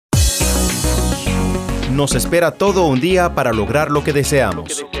Nos espera todo un día para lograr lo que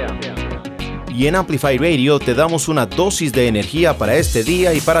deseamos. Y en Amplify Radio te damos una dosis de energía para este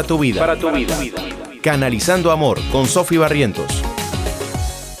día y para tu vida. Canalizando Amor con Sofi Barrientos.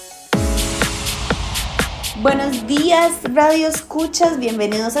 Buenos días, radio escuchas,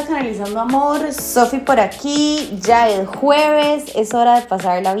 bienvenidos a Canalizando Amor. Sofi por aquí, ya es jueves, es hora de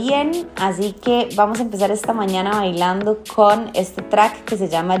pasarla bien, así que vamos a empezar esta mañana bailando con este track que se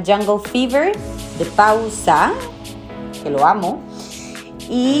llama Jungle Fever de Pausa, que lo amo,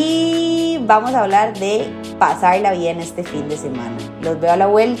 y vamos a hablar de pasarla bien este fin de semana. Los veo a la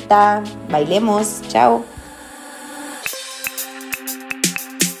vuelta, bailemos, chao.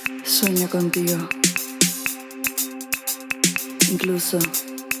 Sueño contigo. Incluso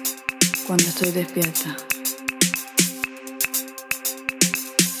cuando estoy despierta,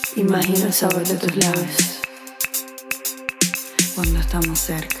 imagino el sabor de tus labios. Cuando estamos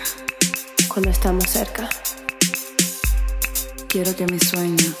cerca, quiero que mi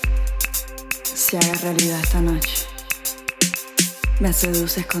sueño se haga realidad esta noche. Me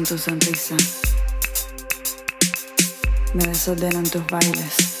seduces con tu sonrisa, me desordenan tus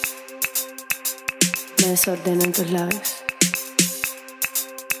bailes, me desordenan tus labios.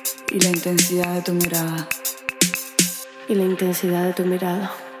 Y la intensidad de tu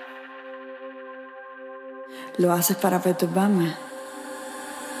mirada. Lo haces para perturbarme.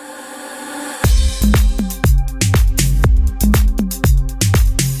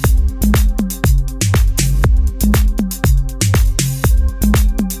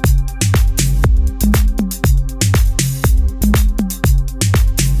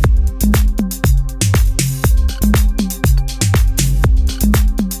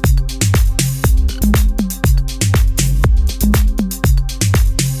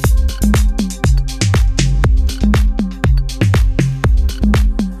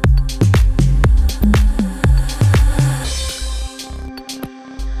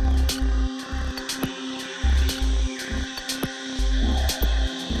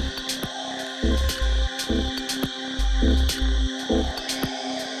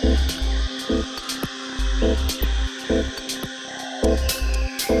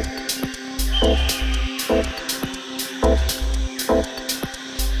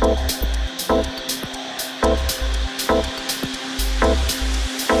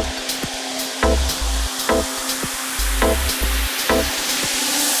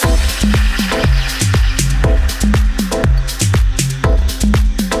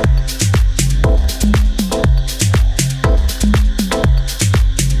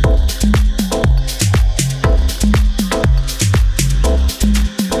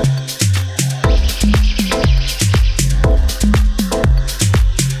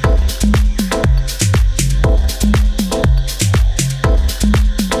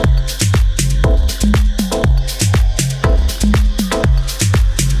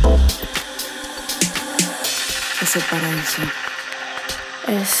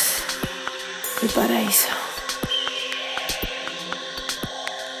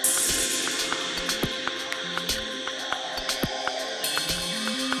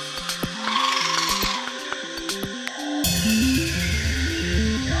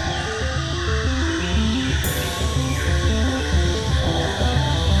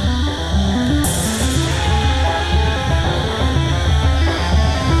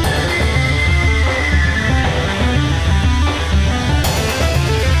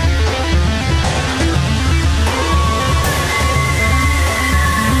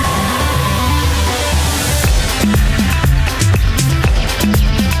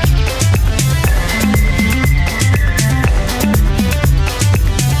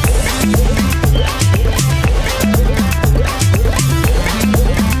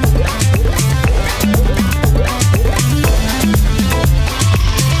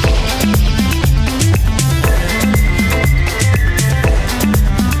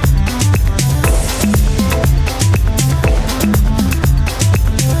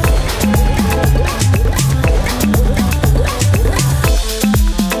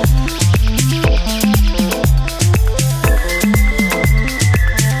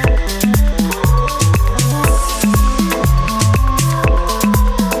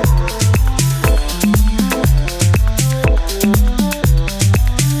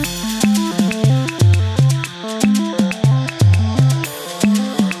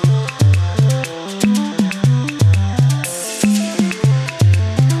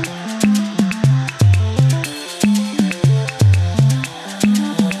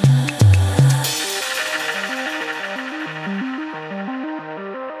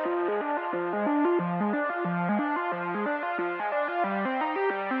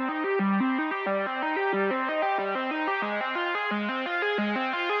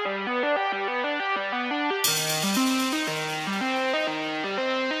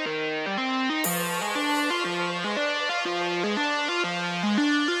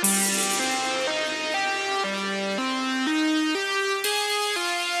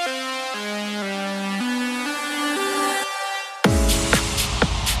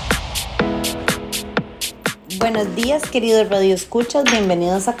 buenos días, queridos radioescuchas.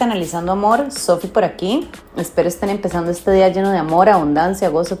 Bienvenidos a Canalizando Amor. Sofi por aquí. Espero estén empezando este día lleno de amor, abundancia,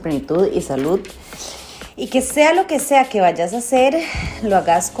 gozo, plenitud y salud. Y que sea lo que sea que vayas a hacer, lo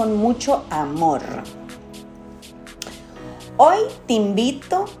hagas con mucho amor. Hoy te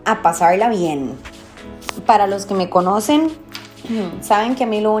invito a pasarla bien. Para los que me conocen, saben que a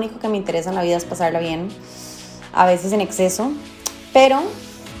mí lo único que me interesa en la vida es pasarla bien. A veces en exceso, pero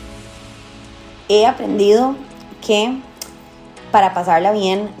he aprendido que para pasarla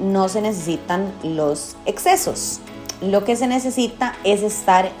bien no se necesitan los excesos. Lo que se necesita es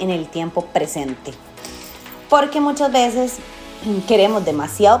estar en el tiempo presente. Porque muchas veces queremos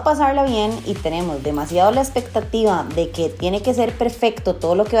demasiado pasarla bien y tenemos demasiado la expectativa de que tiene que ser perfecto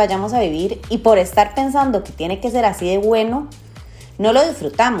todo lo que vayamos a vivir, y por estar pensando que tiene que ser así de bueno, no lo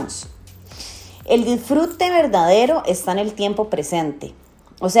disfrutamos. El disfrute verdadero está en el tiempo presente.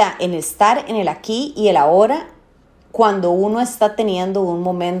 O sea, en estar en el aquí y el ahora, cuando uno está teniendo un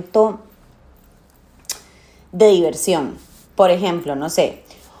momento de diversión. Por ejemplo, no sé,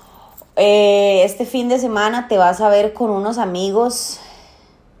 este fin de semana te vas a ver con unos amigos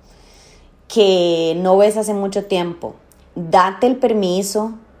que no ves hace mucho tiempo. Date el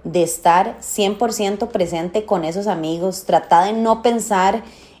permiso de estar 100% presente con esos amigos. Trata de no pensar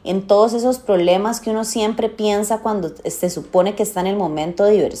en todos esos problemas que uno siempre piensa cuando se supone que está en el momento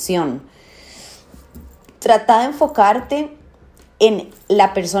de diversión. Trata de enfocarte en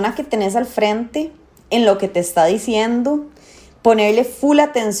la persona que tenés al frente, en lo que te está diciendo, ponerle full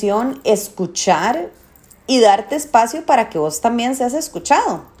atención, escuchar y darte espacio para que vos también seas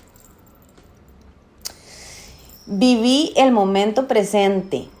escuchado. Viví el momento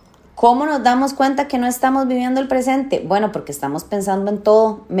presente. ¿Cómo nos damos cuenta que no estamos viviendo el presente? Bueno, porque estamos pensando en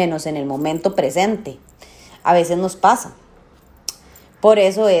todo menos en el momento presente. A veces nos pasa. Por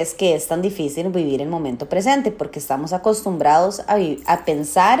eso es que es tan difícil vivir el momento presente, porque estamos acostumbrados a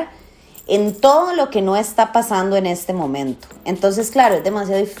pensar en todo lo que no está pasando en este momento. Entonces, claro, es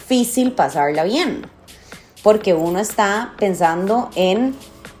demasiado difícil pasarla bien, porque uno está pensando en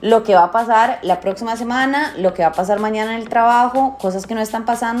lo que va a pasar la próxima semana, lo que va a pasar mañana en el trabajo, cosas que no están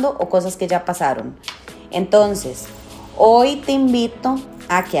pasando o cosas que ya pasaron. Entonces, hoy te invito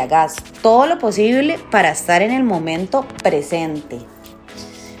a que hagas todo lo posible para estar en el momento presente.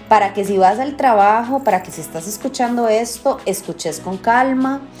 Para que si vas al trabajo, para que si estás escuchando esto, escuches con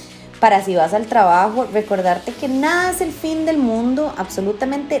calma. Para si vas al trabajo, recordarte que nada es el fin del mundo,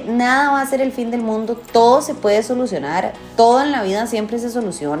 absolutamente nada va a ser el fin del mundo, todo se puede solucionar, todo en la vida siempre se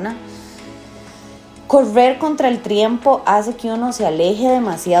soluciona. Correr contra el tiempo hace que uno se aleje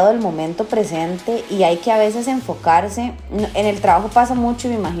demasiado del momento presente y hay que a veces enfocarse. En el trabajo pasa mucho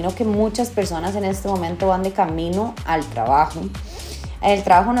y me imagino que muchas personas en este momento van de camino al trabajo. En el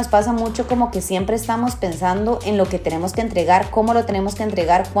trabajo nos pasa mucho como que siempre estamos pensando en lo que tenemos que entregar, cómo lo tenemos que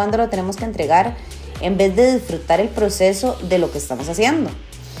entregar, cuándo lo tenemos que entregar, en vez de disfrutar el proceso de lo que estamos haciendo.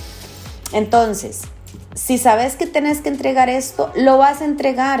 Entonces, si sabes que tenés que entregar esto, lo vas a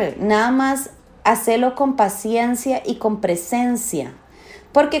entregar. Nada más hacelo con paciencia y con presencia,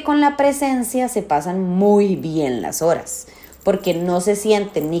 porque con la presencia se pasan muy bien las horas, porque no se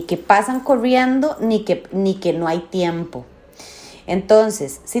sienten ni que pasan corriendo ni que no hay tiempo.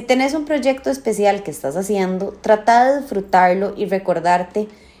 Entonces, si tenés un proyecto especial que estás haciendo, trata de disfrutarlo y recordarte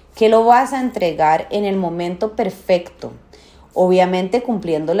que lo vas a entregar en el momento perfecto, obviamente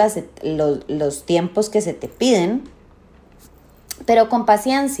cumpliendo los tiempos que se te piden, pero con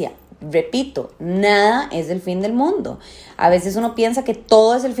paciencia. Repito, nada es el fin del mundo. A veces uno piensa que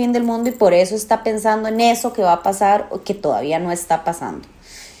todo es el fin del mundo y por eso está pensando en eso que va a pasar o que todavía no está pasando.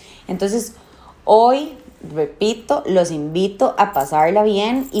 Entonces, hoy, repito, los invito a pasarla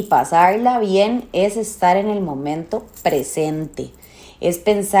bien, y pasarla bien es estar en el momento presente. Es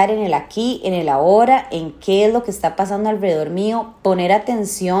pensar en el aquí, en el ahora, en qué es lo que está pasando alrededor mío, poner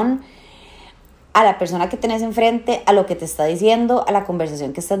atención a la persona que tenés enfrente, a lo que te está diciendo, a la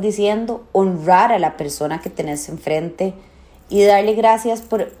conversación que estás diciendo, honrar a la persona que tenés enfrente y darle gracias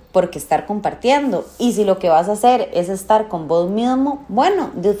por estar compartiendo. Y si lo que vas a hacer es estar con vos mismo, bueno,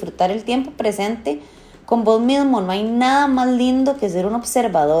 disfrutar el tiempo presente con vos mismo. No hay nada más lindo que ser un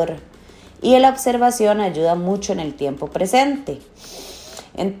observador, y la observación ayuda mucho en el tiempo presente.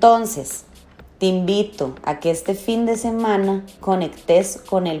 Entonces, te invito a que este fin de semana conectes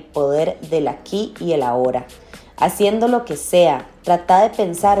con el poder del aquí y el ahora, haciendo lo que sea. Trata de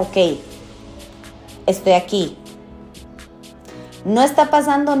pensar, ok, estoy aquí. No está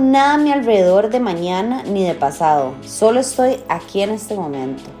pasando nada a mi alrededor de mañana ni de pasado. Solo estoy aquí en este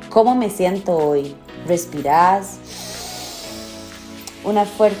momento. ¿Cómo me siento hoy? Respirás. Una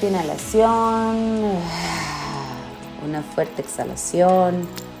fuerte inhalación. una fuerte exhalación.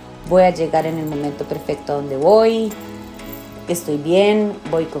 Voy a llegar en el momento perfecto a donde voy. Estoy bien,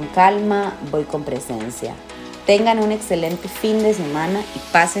 voy con calma, voy con presencia. Tengan un excelente fin de semana y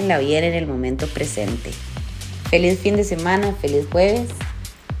pásenla bien en el momento presente. Feliz fin de semana, feliz jueves.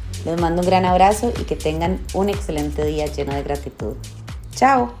 Les mando un gran abrazo y que tengan un excelente día lleno de gratitud.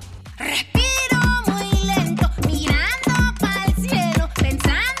 ¡Chao!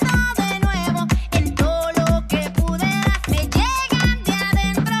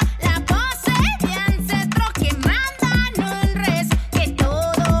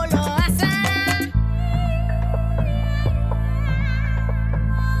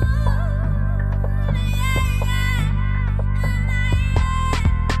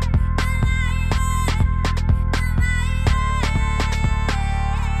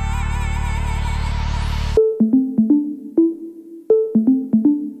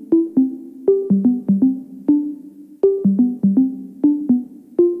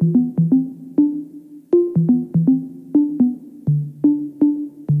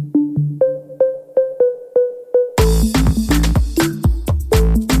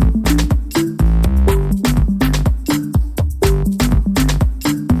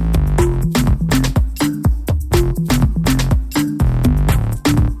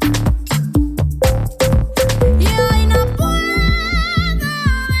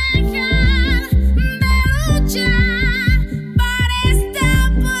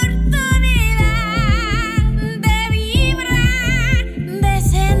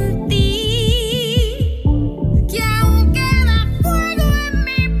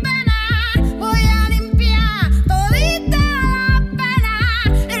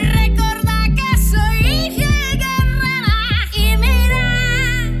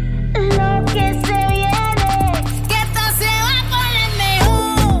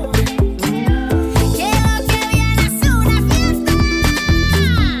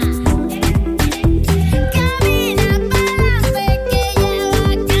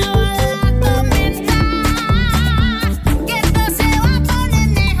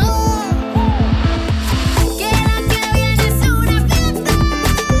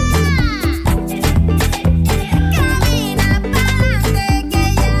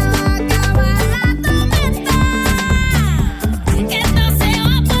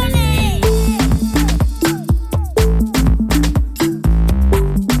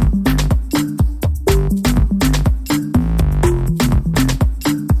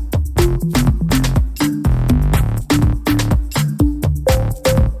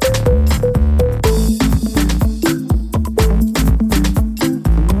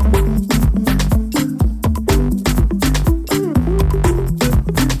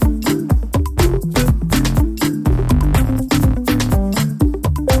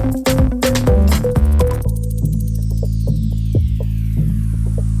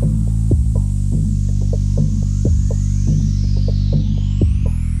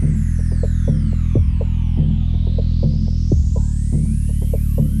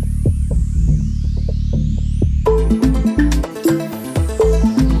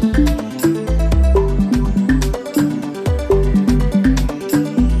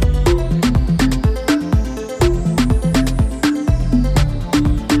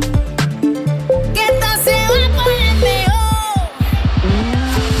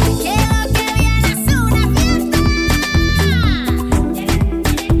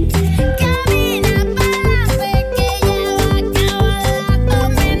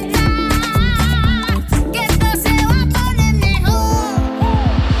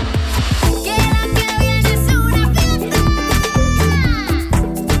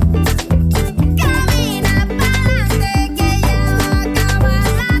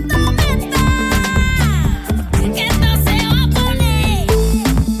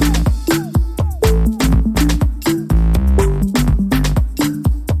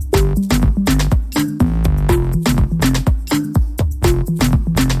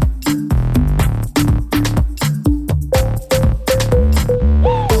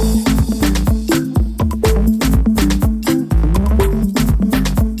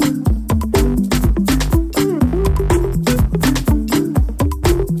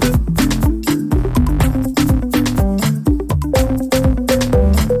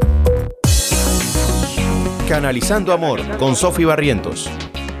 Canalizando Amor con Sofi Barrientos.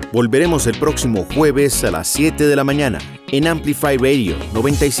 Volveremos el próximo jueves a las 7 de la mañana en Amplify Radio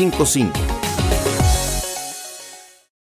 95.5.